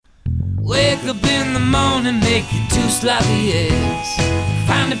Wake up in the morning, make you 2 sloppy eggs.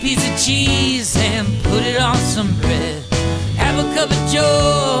 Find a piece of cheese and put it on some bread. Have a cup of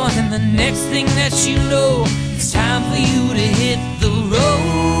joe, and the next thing that you know, it's time for you to hit the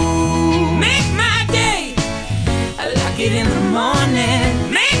road. Make my day, I like it in the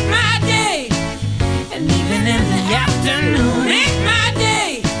morning. Make my day, and even in the afternoon. Make my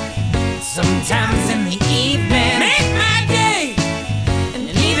day, sometimes in the evening. Make my day, and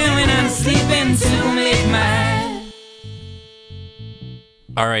even when I'm sleeping to make my.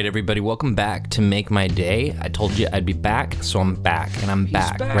 All right, everybody, welcome back to Make My Day. I told you I'd be back, so I'm back, and I'm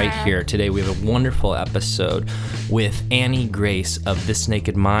back right here. Today we have a wonderful episode with Annie Grace of This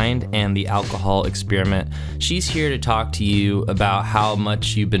Naked Mind and the Alcohol Experiment. She's here to talk to you about how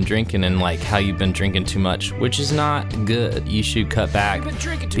much you've been drinking and like how you've been drinking too much, which is not good. You should cut back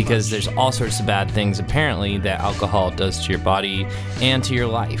because there's all sorts of bad things apparently that alcohol does to your body and to your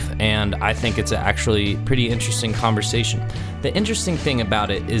life, and I think it's actually a pretty interesting conversation. The interesting thing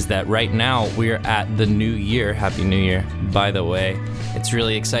about it is that right now we're at the new year. Happy New Year, by the way. It's a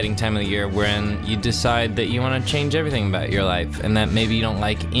really exciting time of the year when you decide that you want to change everything about your life and that maybe you don't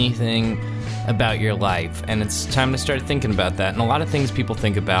like anything about your life, and it's time to start thinking about that. And a lot of things people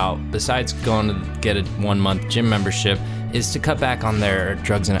think about, besides going to get a 1-month gym membership, is to cut back on their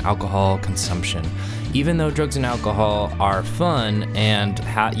drugs and alcohol consumption. Even though drugs and alcohol are fun and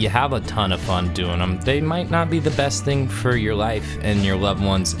you have a ton of fun doing them, they might not be the best thing for your life and your loved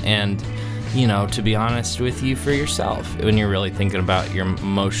ones and, you know, to be honest with you, for yourself, when you're really thinking about your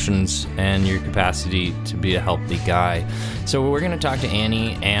emotions and your capacity to be a healthy guy. So we're going to talk to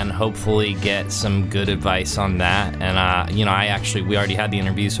Annie and hopefully get some good advice on that. And, we already had the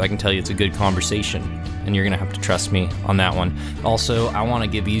interview, so I can tell you it's a good conversation. And you're going to have to trust me on that one. Also, I want to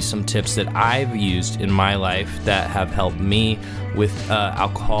give you some tips that I've used in my life that have helped me with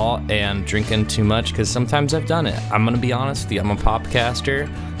alcohol and drinking too much, because sometimes I've done it. I'm going to be honest with you. I'm a popcaster,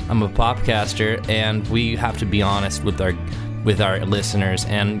 and we have to be honest with our listeners.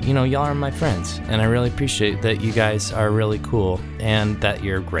 And, you know, y'all are my friends, and I really appreciate that you guys are really cool and that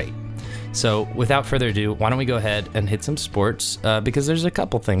you're great. So without further ado, why don't we go ahead and hit some sports, because there's a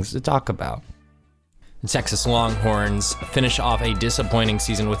couple things to talk about. The Texas Longhorns finish off a disappointing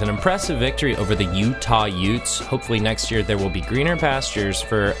season with an impressive victory over the Utah Utes. Hopefully next year there will be greener pastures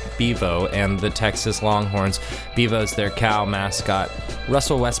for Bevo and the Texas Longhorns. Bevo's their cow mascot.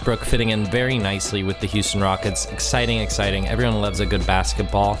 Russell Westbrook fitting in very nicely with the Houston Rockets. Exciting. Everyone loves a good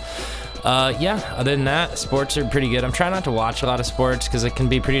basketball. Other than that, sports are pretty good. I'm trying not to watch a lot of sports because it can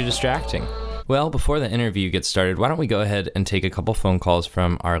be pretty distracting. Well, before the interview gets started, why don't we go ahead and take a couple phone calls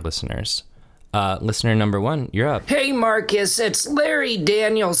from our listeners. Listener number 1, you're up. Hey, Marcus, it's Larry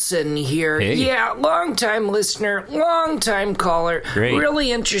Danielson here. Hey. Yeah, long-time listener, long-time caller. Great.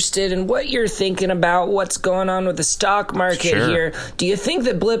 Really interested in what you're thinking about what's going on with the stock market here. Do you think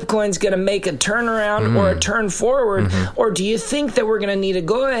that Blipcoin's going to make a turnaround or a turn forward? Or do you think that we're going to need to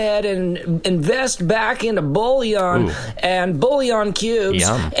go ahead and invest back into bullion and bullion cubes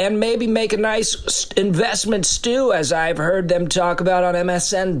and maybe make a nice investment stew, as I've heard them talk about on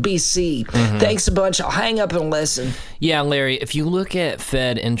MSNBC? Thanks a bunch. I'll hang up and listen. Yeah, Larry, if you look at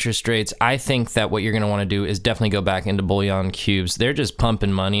Fed interest rates, I think that what you're going to want to do is definitely go back into bullion cubes. They're just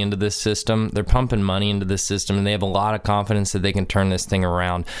pumping money into this system. And they have a lot of confidence that they can turn this thing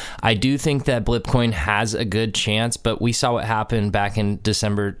around. I do think that Blipcoin has a good chance, but we saw what happened back in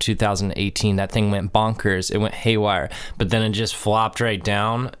December 2018. That thing went bonkers. It went haywire, but then it just flopped right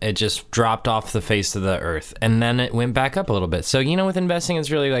down. It just dropped off the face of the earth, and then it went back up a little bit. So, you know, with investing,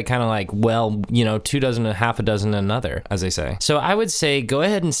 it's really like kind of like, well, you know, 2 dozen and half a dozen another, as they say. So I would say go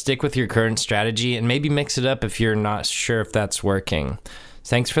ahead and stick with your current strategy and maybe mix it up if you're not sure if that's working.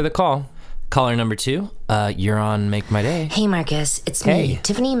 Thanks for the call. Caller number 2, you're on Make My Day. Hey, Marcus. It's me,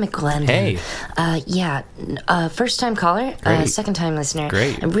 Tiffany McGlendon. Hey. First-time caller, second-time listener.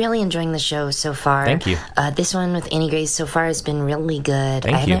 Great. I'm really enjoying the show so far. Thank you. This one with Annie Grace so far has been really good.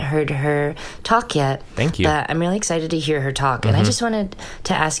 Thank I you. haven't heard her talk yet. Thank you. But I'm really excited to hear her talk. And I just wanted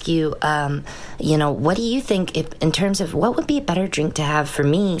to ask you, what do you think in terms of what would be a better drink to have for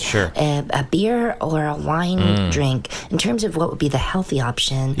me? Sure. A beer or a wine drink, in terms of what would be the healthy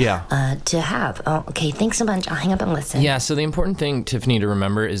option to have. Oh, okay, thanks a bunch. I'll hang up and listen. Yeah, so the important thing, Tiffany, to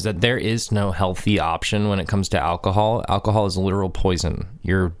remember is that there is no healthy option when it comes to alcohol. Alcohol is literal poison.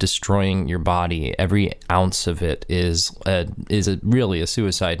 You're destroying your body. Every ounce of it is really a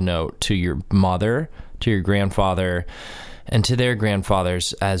suicide note to your mother, to your grandfather, and to their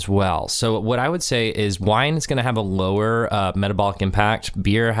grandfathers as well. So what I would say is wine is going to have a lower metabolic impact.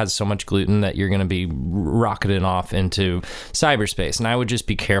 Beer has so much gluten that you're going to be rocketing off into cyberspace. And I would just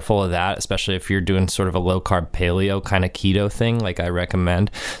be careful of that, especially if you're doing sort of a low-carb paleo kind of keto thing like I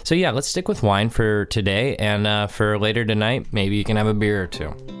recommend. So yeah, let's stick with wine for today. And for later tonight, maybe you can have a beer or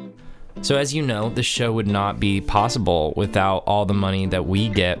two. So as you know, the show would not be possible without all the money that we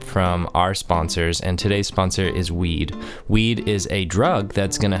get from our sponsors, and today's sponsor is weed. Weed is a drug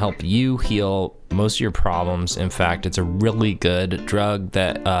that's going to help you heal most of your problems. In fact, it's a really good drug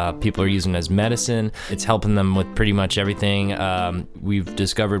that people are using as medicine. It's helping them with pretty much everything. We've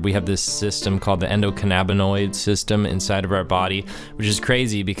discovered we have this system called the endocannabinoid system inside of our body, which is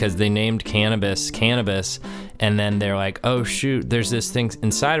crazy because they named cannabis, and then they're like, oh shoot, there's this thing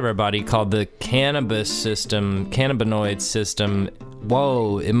inside of our body called the cannabinoid system.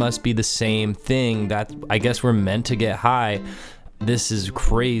 Whoa, it must be the same thing. That I guess we're meant to get high. This is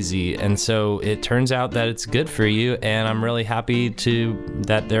crazy. And so it turns out that it's good for you, and I'm really happy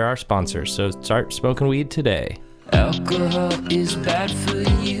that they're our sponsors. So start smoking weed today. Alcohol is bad for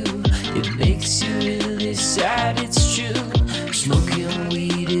you. It makes you really sad, it's true. Smoking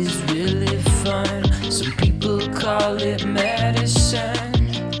weed is really fun. Some people call it medicine.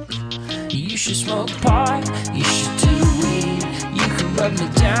 You should smoke pot, you should do weed. You can rub me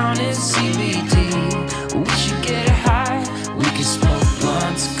down in CBD. We should get high, we can smoke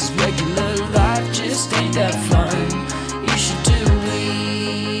blunts. Cause regular life just ain't that fun. You should do weed.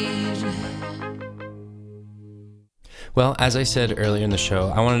 Well, as I said earlier in the show,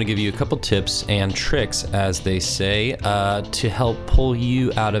 I wanted to give you a couple tips and tricks, as they say, to help pull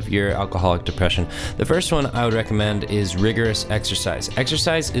you out of your alcoholic depression. The first one I would recommend is rigorous exercise.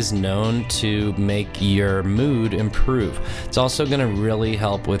 Exercise is known to make your mood improve. It's also going to really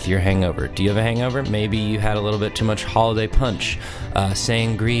help with your hangover. Do you have a hangover? Maybe you had a little bit too much holiday punch,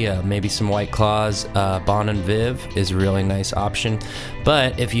 sangria, maybe some White Claws. Bon and Viv is a really nice option.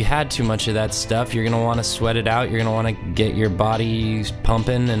 But if you had too much of that stuff, you're going to want to sweat it out. You're going to want to get your body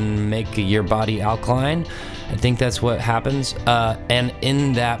pumping and make your body alkaline. I think that's what happens. And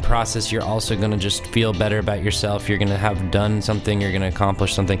in that process, you're also going to just feel better about yourself. You're going to have done something. You're going to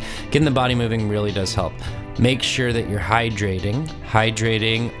accomplish something. Getting the body moving really does help. Make sure that you're hydrating.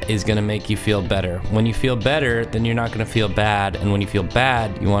 Hydrating is going to make you feel better. When you feel better, then you're not going to feel bad. And when you feel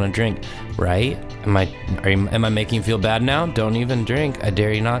bad, you want to drink, right? Am I making you feel bad now? Don't even drink. I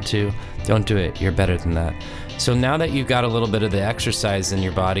dare you not to. Don't do it. You're better than that. So now that you've got a little bit of the exercise in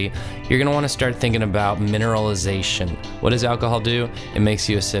your body, you're going to want to start thinking about mineralization. What does alcohol do? It makes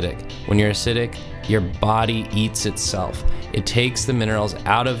you acidic. When you're acidic, your body eats itself. It takes the minerals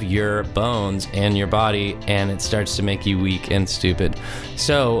out of your bones and your body, and it starts to make you weak and stupid.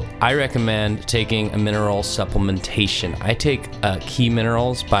 So I recommend taking a mineral supplementation. I take Key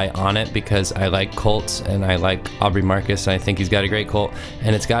Minerals by Onnit because I like cults and I like Aubrey Marcus, and I think he's got a great cult.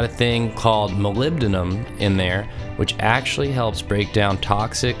 And it's got a thing called molybdenum in there, which actually helps break down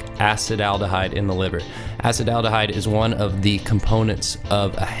toxic acetaldehyde in the liver. Acetaldehyde is one of the components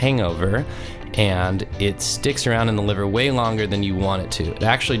of a hangover, and it sticks around in the liver way longer than you want it to. It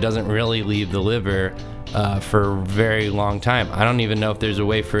actually doesn't really leave the liver for a very long time. I don't even know if there's a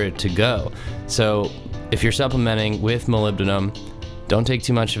way for it to go. So if you're supplementing with molybdenum, don't take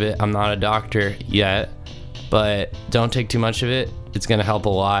too much of it. I'm not a doctor yet, but don't take too much of it. It's going to help a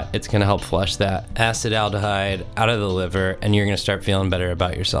lot. It's going to help flush that acetaldehyde out of the liver, and you're going to start feeling better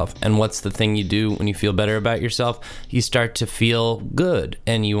about yourself. And what's the thing you do when you feel better about yourself? You start to feel good,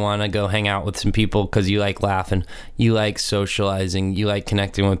 and you want to go hang out with some people because you like laughing, you like socializing, you like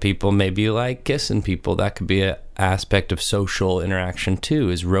connecting with people, maybe you like kissing people. That could be an aspect of social interaction too,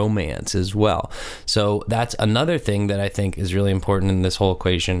 is romance as well. So that's another thing that I think is really important in this whole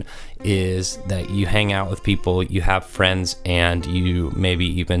equation, is that you hang out with people, you have friends, and you maybe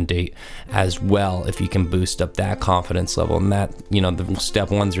even date as well if you can boost up that confidence level. And that, the step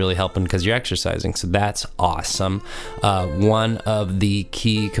one's really helping because you're exercising. So that's awesome. One of the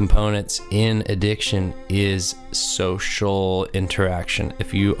key components in addiction is social interaction.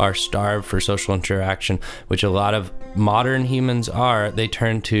 If you are starved for social interaction, which a lot of modern humans are, they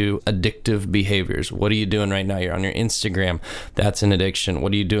turn to addictive behaviors. What are you doing right now? You're on your Instagram. That's an addiction.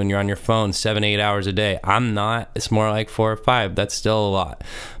 What are you doing? You're on your phone 7-8 hours a day. I'm not. It's more like 4 or 5. That's still a lot.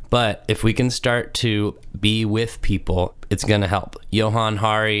 But if we can start to be with people, it's going to help. Johan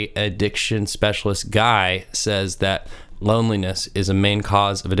Hari, addiction specialist guy, says that loneliness is a main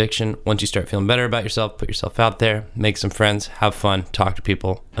cause of addiction. Once you start feeling better about yourself, put yourself out there, make some friends, have fun, talk to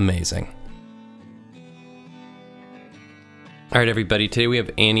people. Amazing. All right, everybody. Today we have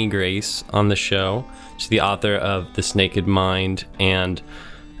Annie Grace on the show. She's the author of This Naked Mind and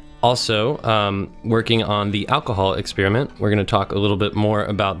also working on the alcohol experiment. We're going to talk a little bit more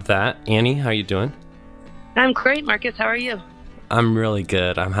about that. Annie, how you doing? I'm great, Marcus. How are you? I'm really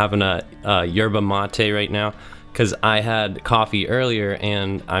good. I'm having a yerba mate right now because I had coffee earlier,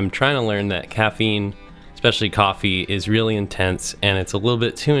 and I'm trying to learn that caffeine, especially coffee, is really intense, and it's a little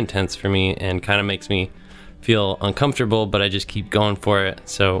bit too intense for me and kind of makes me feel uncomfortable, but I just keep going for it.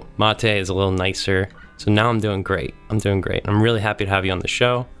 So mate is a little nicer. So now I'm doing great. I'm really happy to have you on the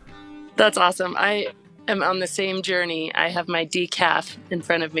show. That's awesome. I am on the same journey. I have my decaf in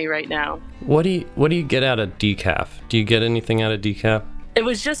front of me right now. What do you get out of decaf? Do you get anything out of decaf? It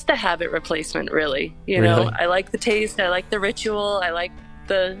was just the habit replacement, really. You Really? know, I like the taste. I like the ritual. I like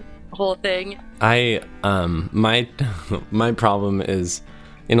the whole thing. My problem is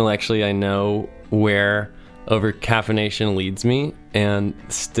intellectually I know where over caffeination leads me, and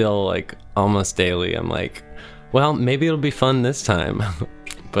still like almost daily I'm like, well, maybe it'll be fun this time.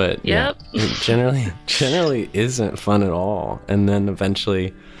 But Yep. Yeah, it generally isn't fun at all. And then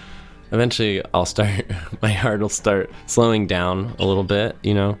eventually I'll start my heart will start slowing down a little bit,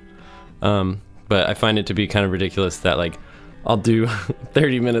 you know. But I find it to be kind of ridiculous that like I'll do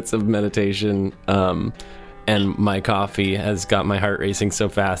 30 minutes of meditation and my coffee has got my heart racing so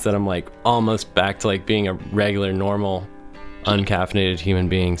fast that I'm like almost back to like being a regular, normal, uncaffeinated human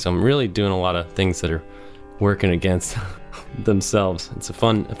being. So I'm really doing a lot of things that are working against themselves. It's a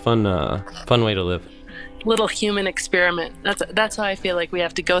fun way to live. Little human experiment. That's how I feel like we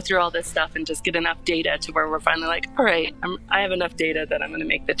have to go through all this stuff and just get enough data to where we're finally like, all right, I have enough data that I'm going to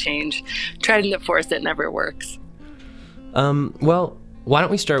make the change. Trying to force it never works. Well, why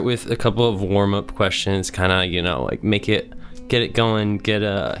don't we start with a couple of warm-up questions, kind of, you know, like get it going, get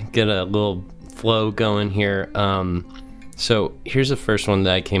a little flow going here. So here's the first one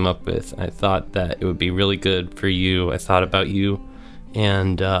that I came up with. I thought that it would be really good for you. I thought about you,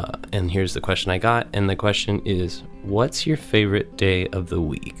 and here's the question I got. And the question is, what's your favorite day of the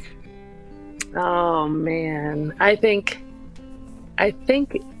week? Oh man, I think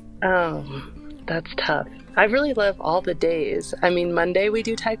that's tough. I really love all the days. I mean, Monday we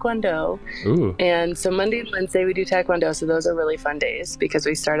do Taekwondo. Ooh. And so Monday and Wednesday we do Taekwondo. So those are really fun days because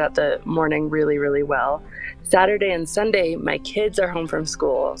we start out the morning really, really well. Saturday and Sunday, my kids are home from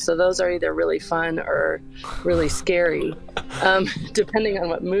school. So those are either really fun or really scary, depending on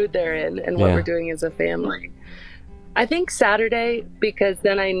what mood they're in and what we're doing as a family. I think Saturday, because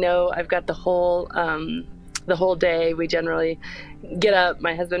then I know I've got the whole day. We generally get up,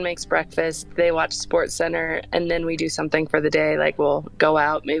 my husband makes breakfast, they watch Sports Center, and then we do something for the day. Like we'll go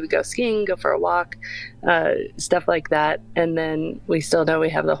out, maybe go skiing, go for a walk, stuff like that. And then we still know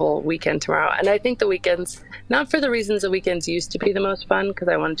we have the whole weekend tomorrow. And I think the weekends, not for the reasons the weekends used to be the most fun because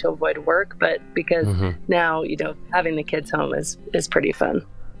I wanted to avoid work, but because now, you know, having the kids home is pretty fun.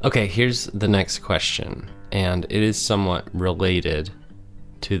 Okay, here's the next question, and it is somewhat related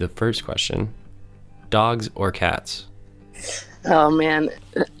to the first question. Dogs or cats? Oh man,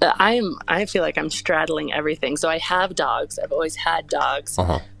 I feel like I'm straddling everything. So I have dogs. I've always had dogs,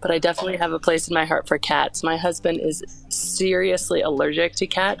 but I definitely have a place in my heart for cats. My husband is seriously allergic to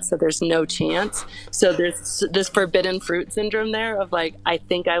cats, so there's no chance. So there's this forbidden fruit syndrome there of like, I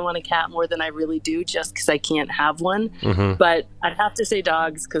think I want a cat more than I really do just because I can't have one. But I'd have to say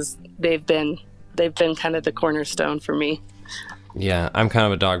dogs because they've been kind of the cornerstone for me. Yeah, I'm kind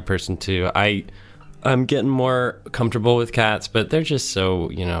of a dog person too. I'm getting more comfortable with cats, but they're just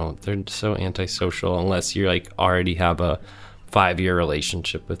so, you know, they're so antisocial unless you like already have a 5-year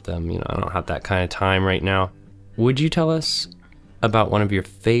relationship with them. You know, I don't have that kind of time right now. Would you tell us about one of your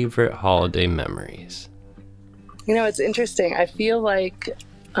favorite holiday memories? You know, it's interesting. I feel like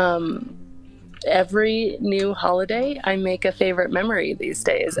every new holiday, I make a favorite memory these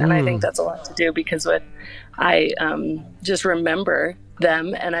days. And I think that's a lot to do because I just remember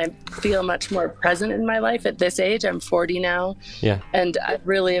them and I feel much more present in my life at this age. I'm 40 now. Yeah. And I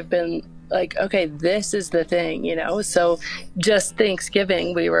really have been like, okay, this is the thing, you know? So just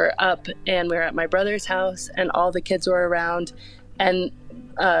Thanksgiving, we were up and we were at my brother's house and all the kids were around and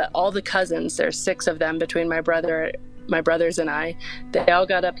all the cousins, there's 6 of them between my brothers and I, they all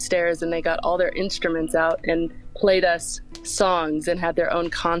got upstairs and they got all their instruments out and played us songs and had their own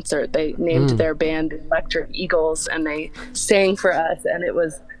concert. They named their band Electric Eagles and they sang for us, and it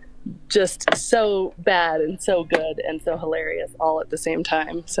was just so bad and so good and so hilarious all at the same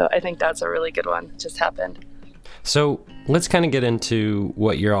time. So I think that's a really good one. It just happened. So let's kind of get into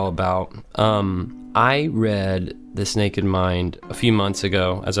what you're all about. I read This Naked Mind a few months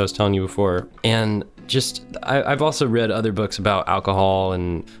ago, as I was telling you before. And just, I've also read other books about alcohol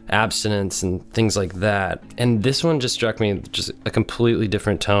and abstinence and things like that. And this one just struck me just a completely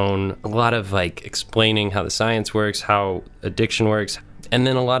different tone. A lot of like explaining how the science works, how addiction works, and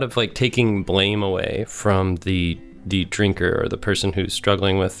then a lot of like taking blame away from the drinker or the person who's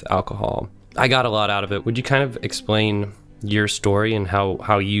struggling with alcohol. I got a lot out of it. Would you kind of explain your story and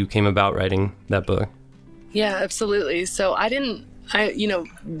how you came about writing that book? Yeah, absolutely. So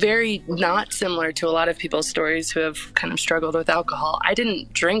very not similar to a lot of people's stories who have kind of struggled with alcohol. I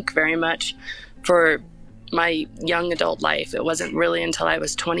didn't drink very much for my young adult life. It wasn't really until I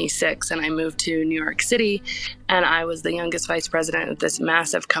was 26 and I moved to New York City, and I was the youngest vice president of this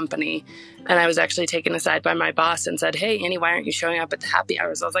massive company. And I was actually taken aside by my boss and said, "Hey, Annie, why aren't you showing up at the happy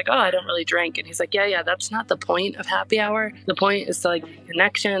hours?" I was like, "Oh, I don't really drink." And he's like, yeah, that's not the point of happy hour. The point is to like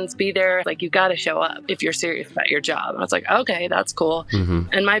connections, be there. Like, you got to show up if you're serious about your job. And I was like, okay, that's cool. Mm-hmm.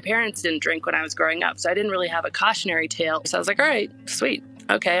 And my parents didn't drink when I was growing up, so I didn't really have a cautionary tale. So I was like, all right, sweet.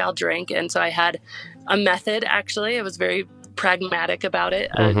 Okay, I'll drink. And so I had a method, actually. I was very pragmatic about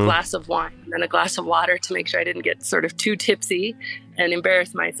it. A glass of wine and then a glass of water to make sure I didn't get sort of too tipsy and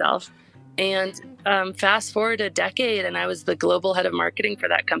embarrass myself. And fast forward a decade, and I was the global head of marketing for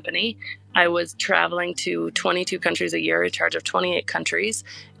that company. I was traveling to 22 countries a year, in charge of 28 countries,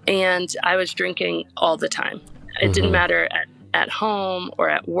 and I was drinking all the time. It didn't matter at home or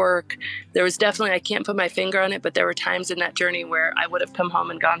at work. There was definitely, I can't put my finger on it, but there were times in that journey where I would have come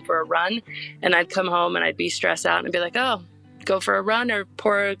home and gone for a run, and I'd come home and I'd be stressed out and I'd be like, oh, go for a run or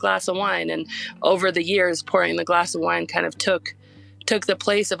pour a glass of wine. And over the years, pouring the glass of wine kind of took the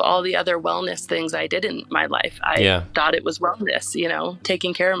place of all the other wellness things I did in my life. I thought it was wellness,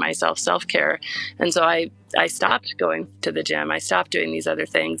 taking care of myself, self-care. And so I stopped going to the gym. I stopped doing these other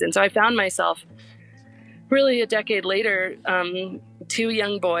things. And so I found myself really a decade later, 2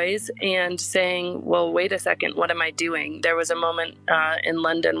 young boys, and saying, well, wait a second, what am I doing? There was a moment in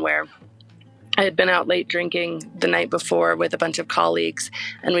London where I had been out late drinking the night before with a bunch of colleagues,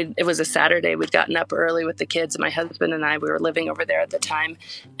 and it was a Saturday. We'd gotten up early with the kids. My husband and I, we were living over there at the time,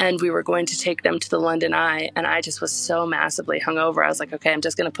 and we were going to take them to the London Eye, and I just was so massively hungover. I was like, okay, I'm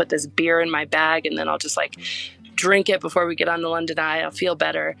just going to put this beer in my bag, and then I'll just like drink it before we get on the London Eye. I'll feel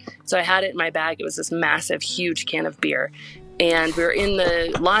better. So I had it in my bag. It was this massive, huge can of beer. And we were in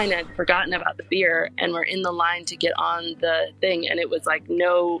the line. I'd forgotten about the beer, and we're in the line to get on the thing. And it was like,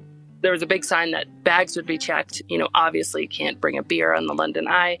 there was a big sign that bags would be checked. Obviously you can't bring a beer on the London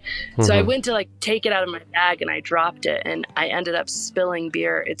Eye. So I went to like take it out of my bag, and I dropped it, and I ended up spilling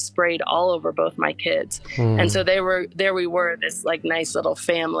beer. It sprayed all over both my kids. And so there we were, this like nice little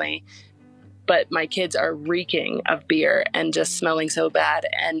family, but my kids are reeking of beer and just smelling so bad.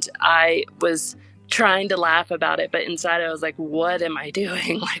 And I was trying to laugh about it, but inside I was like, what am I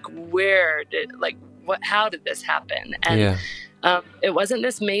doing? Like, how did this happen? And it wasn't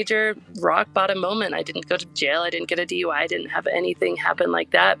this major rock bottom moment. I didn't go to jail. I didn't get a DUI. I didn't have anything happen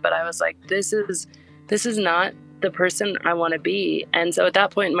like that. But I was like, this is not the person I want to be. And so at that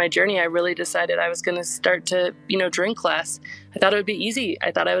point in my journey, I really decided I was going to start to, drink less. I thought it would be easy.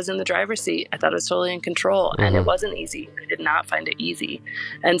 I thought I was in the driver's seat. I thought I was totally in control, and it wasn't easy. I did not find it easy.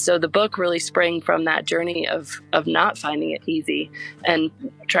 And so the book really sprang from that journey of not finding it easy and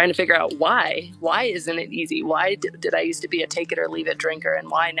trying to figure out why isn't it easy? Why did I used to be a take it or leave it drinker? And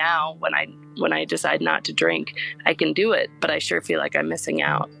why now when I decide not to drink, I can do it, but I sure feel like I'm missing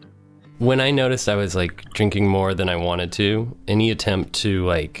out. When I noticed I was like drinking more than I wanted to, any attempt to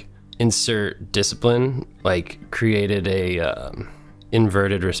like insert discipline like created a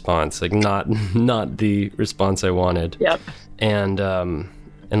inverted response, like not the response I wanted. Yep. And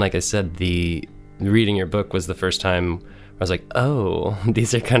like I said, the reading your book was the first time I was like, oh,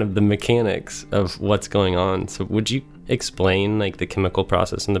 these are kind of the mechanics of what's going on. So would you explain like the chemical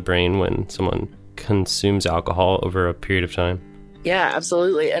process in the brain when someone consumes alcohol over a period of time? Yeah,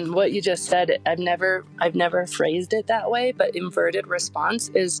 absolutely. And what you just said, I've never phrased it that way, but inverted response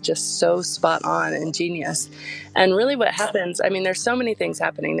is just so spot on and genius. And really what happens, there's so many things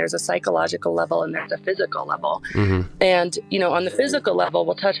happening. There's a psychological level and there's a physical level. And, on the physical level,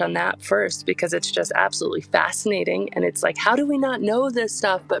 we'll touch on that first because it's just absolutely fascinating. And it's like, how do we not know this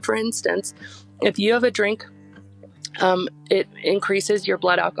stuff? But for instance, if you have a drink, it increases your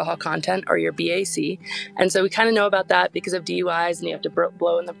blood alcohol content, or your BAC. And so we kind of know about that because of DUIs, and you have to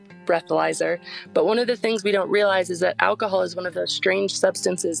blow in the breathalyzer. But one of the things we don't realize is that alcohol is one of those strange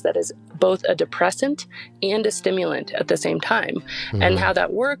substances that is both a depressant and a stimulant at the same time. Mm-hmm. And how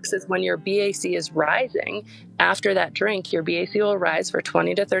that works is when your BAC is rising, after that drink, your BAC will rise for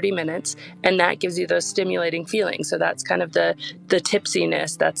 20 to 30 minutes, and that gives you those stimulating feelings. So that's kind of the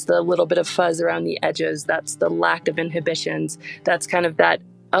tipsiness, that's the little bit of fuzz around the edges, that's the lack of inhibitions, that's kind of that,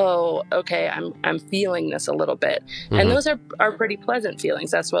 oh, okay, I'm feeling this a little bit. Mm-hmm. And those are pretty pleasant feelings.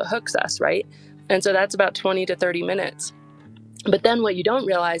 That's what hooks us, right? And so that's about 20 to 30 minutes. But then what you don't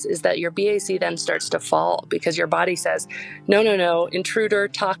realize is that your BAC then starts to fall because your body says, no, intruder,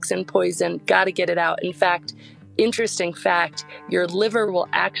 toxin, poison, got to get it out. In fact, interesting fact, your liver will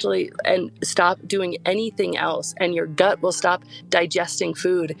actually stop doing anything else, and your gut will stop digesting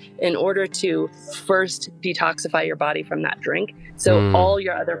food in order to first detoxify your body from that drink. So all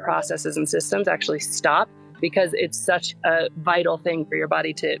your other processes and systems actually stop, because it's such a vital thing for your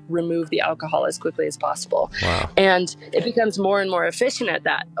body to remove the alcohol as quickly as possible. Wow. And it becomes more and more efficient at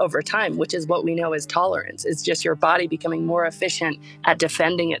that over time, which is what we know as tolerance. It's just your body becoming more efficient at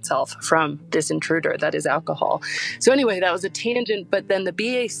defending itself from this intruder that is alcohol. So anyway, that was a tangent, but then the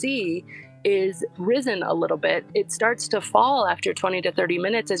BAC is risen a little bit. It starts to fall after 20 to 30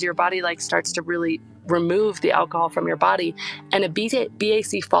 minutes as your body starts to really remove the alcohol from your body. And a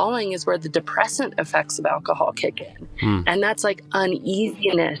BAC falling is where the depressant effects of alcohol kick in. And that's like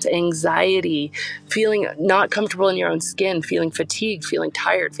uneasiness, anxiety, feeling not comfortable in your own skin, feeling fatigued, feeling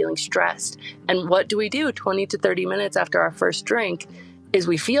tired, feeling stressed. And what do we do 20 to 30 minutes after our first drink? Is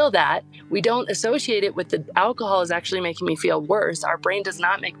we feel that. We don't associate it with the alcohol is actually making me feel worse. Our brain does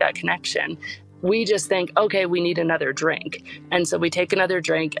not make that connection. We just think, okay, we need another drink. And so we take another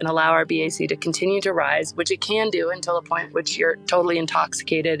drink and allow our BAC to continue to rise, which it can do until a point which you're totally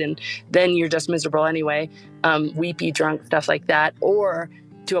intoxicated and then you're just miserable anyway, weepy, drunk, stuff like that, or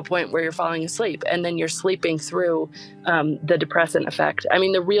to a point where you're falling asleep and then you're sleeping through the depressant effect. I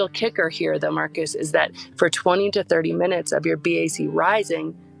mean, the real kicker here, though, Marcus, is that for 20 to 30 minutes of your BAC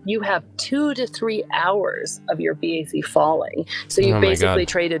rising, you have 2 to 3 hours of your BAC falling. So you basically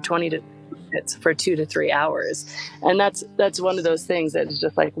traded 20 to minutes for 2 to 3 hours. And that's one of those things that is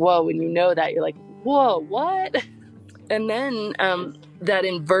just like, whoa, when you know that, you're like, whoa, what? And then that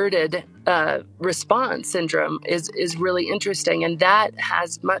inverted response syndrome is really interesting. And that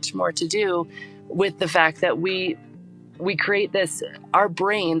has much more to do with the fact that we create this, our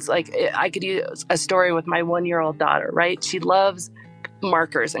brains, like I could use a story with my 1-year-old daughter, right? She loves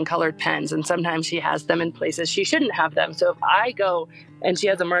markers and colored pens, and sometimes she has them in places she shouldn't have them. So if I go and she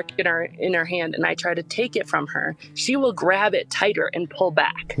has a mark in her hand and I try to take it from her, she will grab it tighter and pull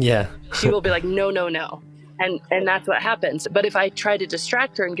back. Yeah. She will be like, no. And that's what happens. But if I try to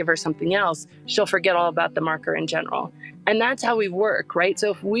distract her and give her something else, she'll forget all about the marker in general. And that's how we work, right?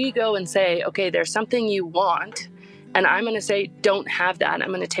 So if we go and say, okay, there's something you want, and I'm going to say, don't have that, I'm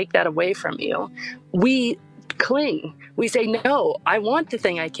going to take that away from you, we cling. We say, no, I want the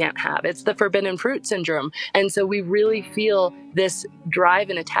thing I can't have. It's the forbidden fruit syndrome. And so we really feel this drive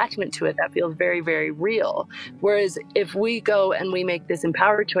and attachment to it that feels very, very real. Whereas if we go and we make this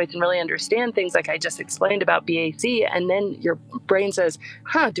empowered choice and really understand things like I just explained about BAC, and then your brain says,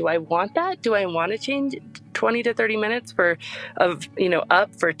 do I want that? Do I want to change 20 to 30 minutes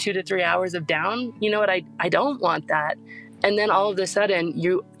up for 2 to 3 hours of down? You know what? I don't want that. And then all of a sudden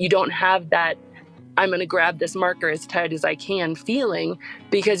you don't have that I'm going to grab this marker as tight as I can feeling,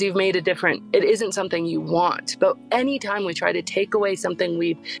 because you've made it isn't something you want. But anytime we try to take away something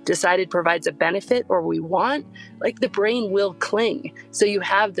we've decided provides a benefit or we want, like the brain will cling. So you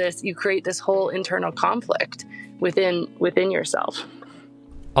create this whole internal conflict within yourself.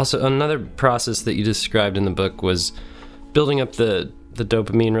 Also, another process that you described in the book was building up the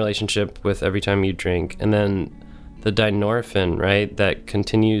dopamine relationship with every time you drink, and then the dynorphin, right, that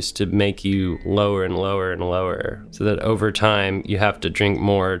continues to make you lower and lower and lower, so that over time you have to drink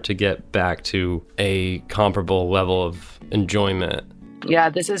more to get back to a comparable level of enjoyment.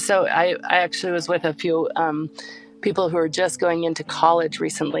 Yeah, this is so, I actually was with a few people who are just going into college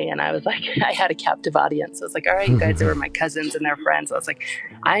recently, and I was like, I had a captive audience. I was like, all right, you guys, they were my cousins and their friends. I was like,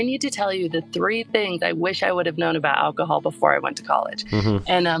 I need to tell you the 3 things I wish I would have known about alcohol before I went to college. Mm-hmm.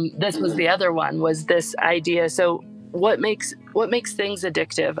 And this was the other one, was this idea. So what makes things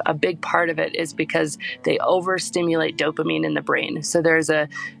addictive, a big part of it is because they overstimulate dopamine in the brain. So there's a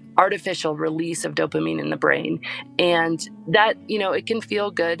artificial release of dopamine in the brain, and that, it can feel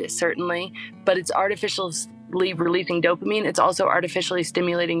good, certainly, but it's artificial releasing dopamine, it's also artificially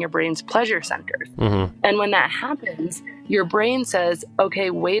stimulating your brain's pleasure centers. Mm-hmm. And when that happens, your brain says, okay,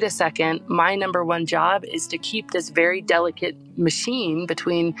 wait a second, my number one job is to keep this very delicate machine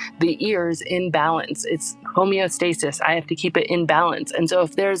between the ears in balance. It's homeostasis. I have to keep it in balance. And so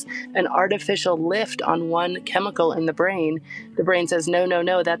if there's an artificial lift on one chemical in the brain says,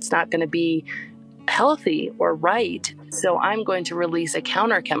 no, that's not going to be healthy or right. So I'm going to release a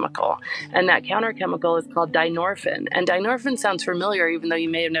counter chemical. And that counter chemical is called dynorphin. And dynorphin sounds familiar, even though you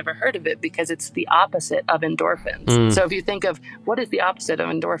may have never heard of it, because it's the opposite of endorphins. So if you think of what is the opposite of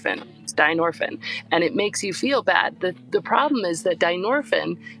endorphin, it's dynorphin. And it makes you feel bad. The problem is that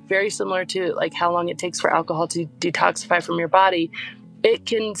dynorphin, very similar to like how long it takes for alcohol to detoxify from your body, it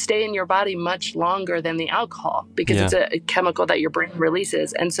can stay in your body much longer than the alcohol because it's a chemical that your brain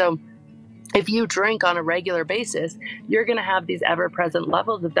releases. And so if you drink on a regular basis, you're going to have these ever-present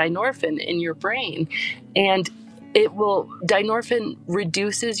levels of dynorphin in your brain. And dynorphin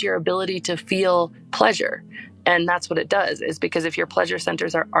reduces your ability to feel pleasure. And that's what it does, is because if your pleasure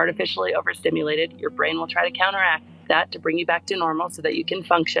centers are artificially overstimulated, your brain will try to counteract that to bring you back to normal so that you can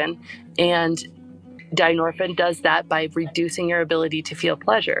function. And dynorphin does that by reducing your ability to feel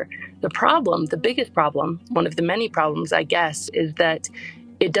pleasure. The biggest problem, one of the many problems, I guess, is that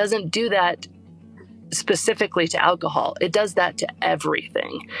it doesn't do that specifically to alcohol. It does that to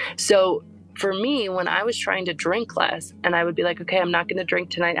everything. So for me, when I was trying to drink less and I would be like, okay, I'm not going to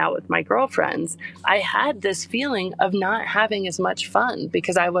drink tonight out with my girlfriends, I had this feeling of not having as much fun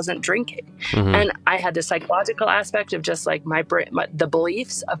because I wasn't drinking. Mm-hmm. And I had the psychological aspect of just like the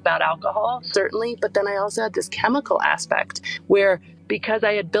beliefs about alcohol, certainly. But then I also had this chemical aspect where, because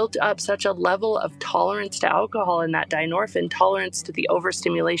I had built up such a level of tolerance to alcohol and that dynorphin tolerance to the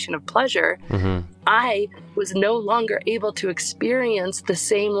overstimulation of pleasure, mm-hmm. I was no longer able to experience the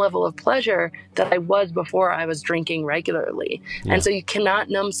same level of pleasure that I was before I was drinking regularly. Yeah. And so you cannot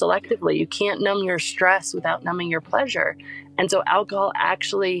numb selectively. You can't numb your stress without numbing your pleasure. And so alcohol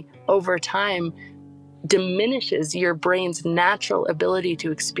actually, over time, diminishes your brain's natural ability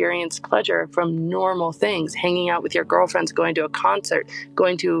to experience pleasure from normal things, hanging out with your girlfriends, going to a concert,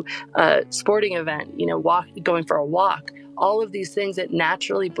 going to a sporting event, going for a walk. All of these things that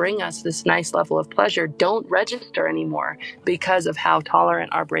naturally bring us this nice level of pleasure don't register anymore because of how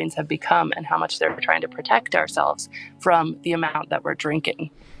tolerant our brains have become and how much they're trying to protect ourselves from the amount that we're drinking.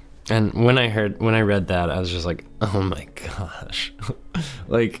 And when I read that, I was just like, oh my gosh,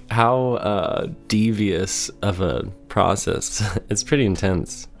 like how devious of a process. It's pretty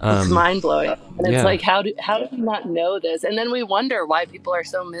intense. It's mind blowing. And it's like, how do we not know this? And then we wonder why people are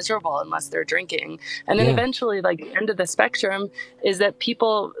so miserable unless they're drinking. And then eventually, like, the end of the spectrum is that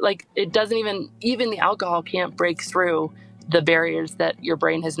people, like, it doesn't even the alcohol can't break through the barriers that your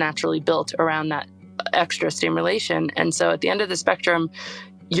brain has naturally built around that extra stimulation. And so at the end of the spectrum,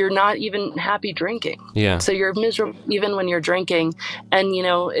 you're not even happy drinking. Yeah. So you're miserable even when you're drinking. And,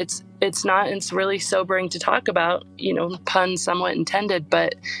 it's really sobering to talk about, pun somewhat intended,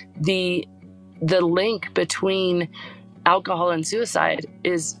 but the link between alcohol and suicide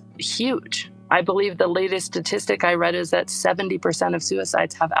is huge. I believe the latest statistic I read is that 70% of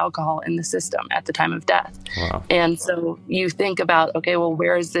suicides have alcohol in the system at the time of death. Wow. And so you think about, okay, well,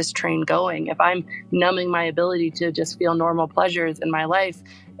 where is this train going? If I'm numbing my ability to just feel normal pleasures in my life,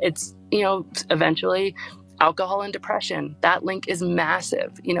 it's, eventually alcohol and depression. That link is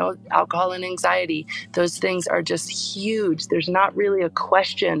massive. Alcohol and anxiety, those things are just huge. There's not really a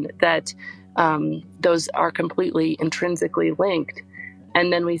question that those are completely intrinsically linked.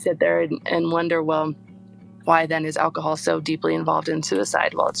 And then we sit there and wonder, well, why then is alcohol so deeply involved in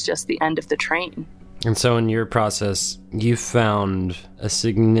suicide? Well, it's just the end of the train. And so in your process, you found a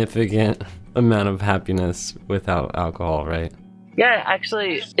significant amount of happiness without alcohol, right? Yeah,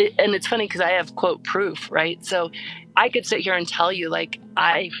 actually. And it's funny because I have, quote, proof, right? So I could sit here and tell you, like,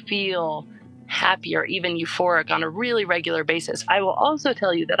 I feel happy or even euphoric on a really regular basis. I will also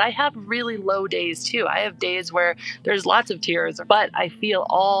tell you that I have really low days too. I have days where there's lots of tears, but I feel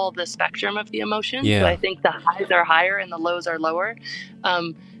all the spectrum of the emotions. Yeah. So I think the highs are higher and the lows are lower.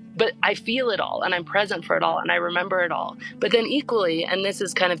 But I feel it all and I'm present for it all and I remember it all. But then equally, and this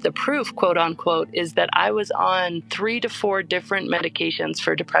is kind of the proof, quote unquote, is that I was on 3 to 4 different medications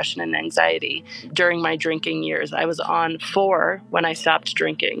for depression and anxiety during my drinking years. I was on 4 when I stopped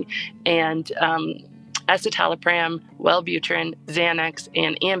drinking, and escitalopram, Wellbutrin, Xanax,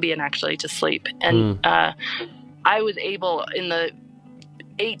 and Ambien actually to sleep. And I was able, in the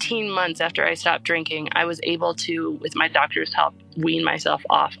 18 months after I stopped drinking, I was able to, with my doctor's help, wean myself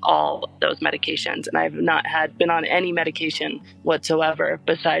off all those medications. And I've not been on any medication whatsoever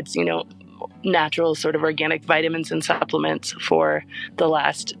besides, natural sort of organic vitamins and supplements for the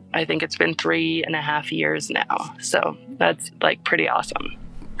last, I think it's been 3.5 years now. So that's like pretty awesome.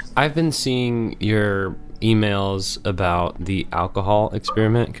 I've been seeing your emails about the alcohol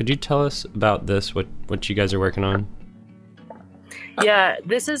experiment. Could you tell us about this, what you guys are working on? Yeah,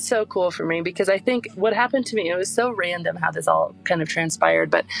 this is so cool for me because I think what happened to me, it was so random how this all kind of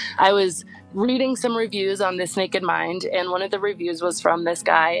transpired, but I was reading some reviews on This Naked Mind, and one of the reviews was from this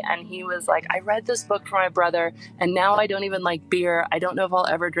guy, and he was like, I read this book for my brother, and now I don't even like beer. I don't know if I'll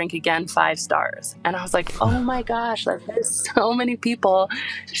ever drink again, 5 stars. And I was like, oh my gosh, like there's so many people.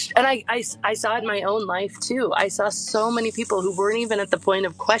 And I saw it in my own life too. I saw so many people who weren't even at the point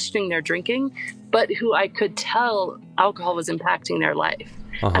of questioning their drinking, but who I could tell alcohol was impacting their life.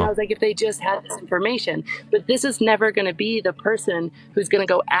 And I was like, if they just had this information, but this is never going to be the person who's going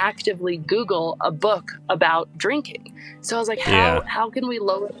to go actively Google a book about drinking. So I was like, how can we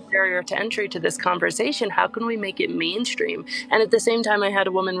lower the barrier to entry to this conversation? How can we make it mainstream? And at the same time, I had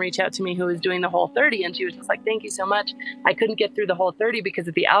a woman reach out to me who was doing the Whole30, and she was just like, thank you so much. I couldn't get through the Whole30 because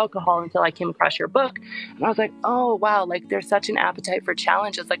of the alcohol until I came across your book. And I was like, oh, wow, like there's such an appetite for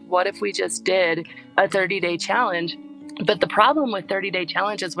challenges. Like, what if we just did a 30-day challenge? But the problem with 30-day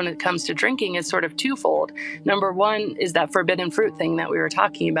challenges when it comes to drinking is sort of twofold. Number one is that forbidden fruit thing that we were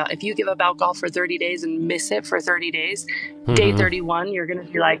talking about. If you give up alcohol for 30 days and miss it for 30 days, day 31, you're going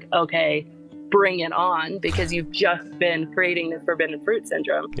to be like, okay, bring it on, because you've just been creating this forbidden fruit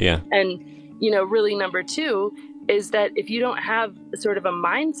syndrome. Yeah. And, you know, really number two is that if you don't have sort of a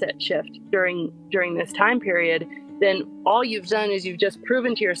mindset shift during this time period, then all you've done is you've just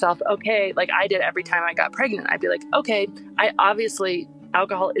proven to yourself, okay, like I did every time I got pregnant. I'd be like, okay,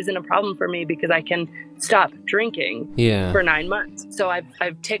 alcohol isn't a problem for me because I can stop drinking for 9 months. So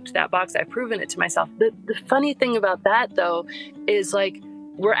I've ticked that box. I've proven it to myself. The funny thing about that, though, is like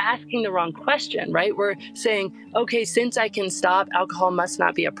we're asking the wrong question, right? We're saying, okay, since I can stop, alcohol must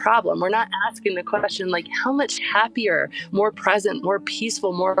not be a problem. We're not asking the question, like, how much happier, more present, more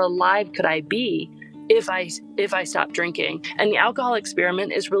peaceful, more alive could I be if I stop drinking? And the alcohol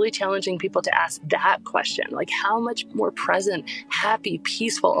experiment is really challenging people to ask that question. Like, how much more present, happy,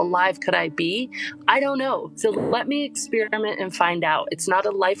 peaceful, alive could I be? I don't know. So let me experiment and find out. It's not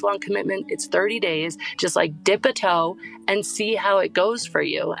a lifelong commitment. It's 30 days. Just like dip a toe and see how it goes for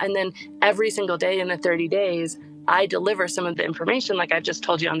you. And then every single day in the 30 days, I deliver some of the information, like I just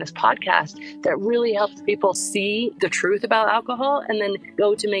told you on this podcast, that really helps people see the truth about alcohol and then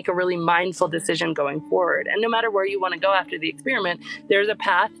go to make a really mindful decision going forward. And no matter where you want to go after the experiment, there's a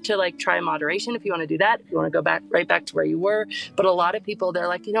path to like try moderation if you want to do that, if you want to go right back to where you were. But a lot of people, they're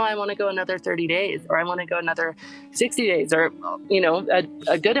like, I want to go another 30 days or I want to go another 60 days or,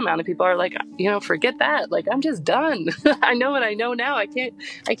 a good amount of people are like, forget that. Like, I'm just done. I know what I know now. I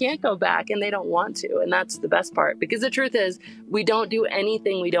can't go back, and they don't want to. And that's the best part. Because the truth is, we don't do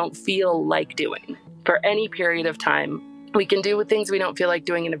anything we don't feel like doing for any period of time. We can do things we don't feel like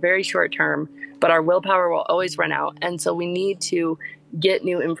doing in a very short term, but our willpower will always run out. And so we need to get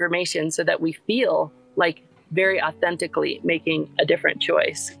new information so that we feel like very authentically making a different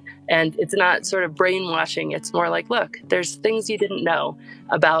choice. And it's not sort of brainwashing. It's more like, look, there's things you didn't know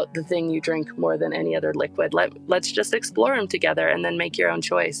about the thing you drink more than any other liquid. Let's just explore them together and then make your own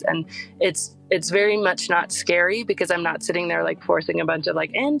choice. And it's very much not scary because I'm not sitting there like forcing a bunch of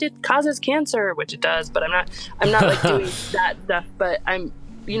like, and it causes cancer, which it does, but I'm not like doing that stuff. But I'm,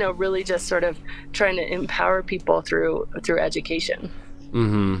 really just sort of trying to empower people through education.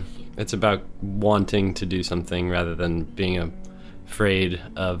 Mm-hmm. It's about wanting to do something rather than being afraid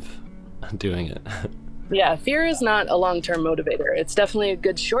of doing it. Yeah, fear is not a long-term motivator. It's definitely a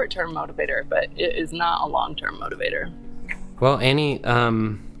good short-term motivator, but it is not a long-term motivator. Well, Annie,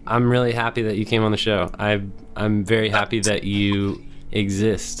 I'm really happy that you came on the show. I'm very happy that you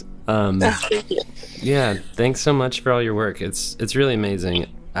exist. Thank you. Yeah, thanks so much for all your work. It's really amazing.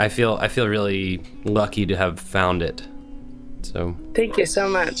 I feel really lucky to have found it. So thank you so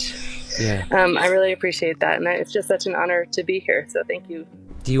much. Yeah. I really appreciate that, and it's just such an honor to be here. So thank you.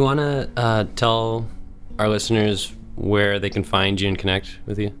 Do you want to tell our listeners where they can find you and connect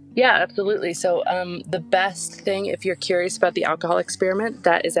with you? Yeah, absolutely. So the best thing, if you're curious about the alcohol experiment,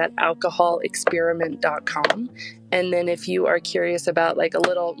 that is at alcoholexperiment.com. And then if you are curious about like a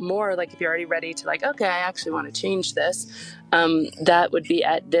little more, like if you're already ready to like, okay, I actually want to change this, that would be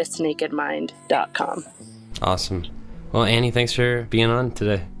at thisnakedmind.com. Awesome. Well, Annie, thanks for being on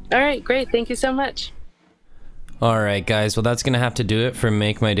today. All right, great. Thank you so much. All right, guys. Well, that's going to have to do it for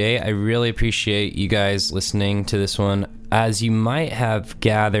Make My Day. I really appreciate you guys listening to this one. as you might have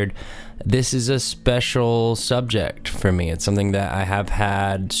gathered, this is a special subject for me. It's something that I have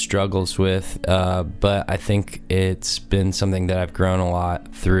had struggles with, but I think it's been something that I've grown a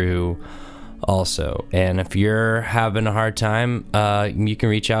lot through also. And if you're having a hard time, you can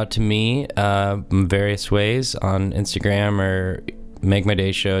reach out to me in various ways on Instagram or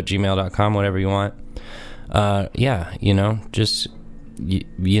makemydayshow@gmail.com, whatever you want. Yeah, just,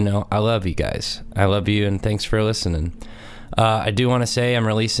 I love you guys. I love you, and thanks for listening. I do want to say I'm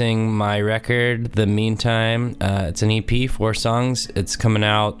releasing my record, The Meantime. It's an EP, 4 songs. It's coming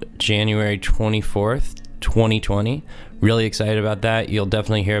out January 24th, 2020. Really excited about that. You'll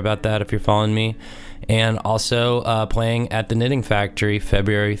definitely hear about that if you're following me. And also playing at the Knitting Factory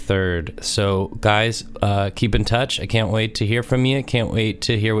February 3rd. So guys, keep in touch. I can't wait to hear from you. Can't wait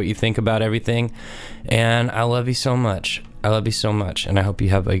to hear what you think about everything. And I love you so much. I love you so much. And I hope you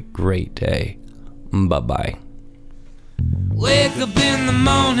have a great day. Bye-bye. Wake up in the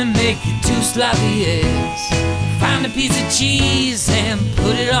morning, make you 2 sloppy eggs. Find a piece of cheese and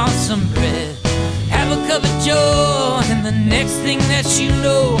put it on some bread. Have a cup of joe, and the next thing that you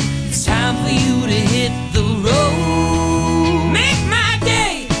know, it's time for you to hit the road. Make my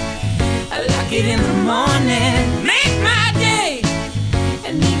day, I like it in the morning. Make my day,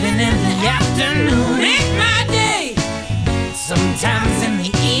 and even in the afternoon. Make my day, sometimes in the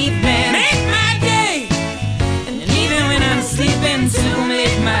evening. Make my day, and even when I'm sleeping to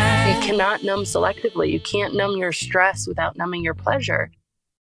make my... You cannot numb selectively. You can't numb your stress without numbing your pleasure.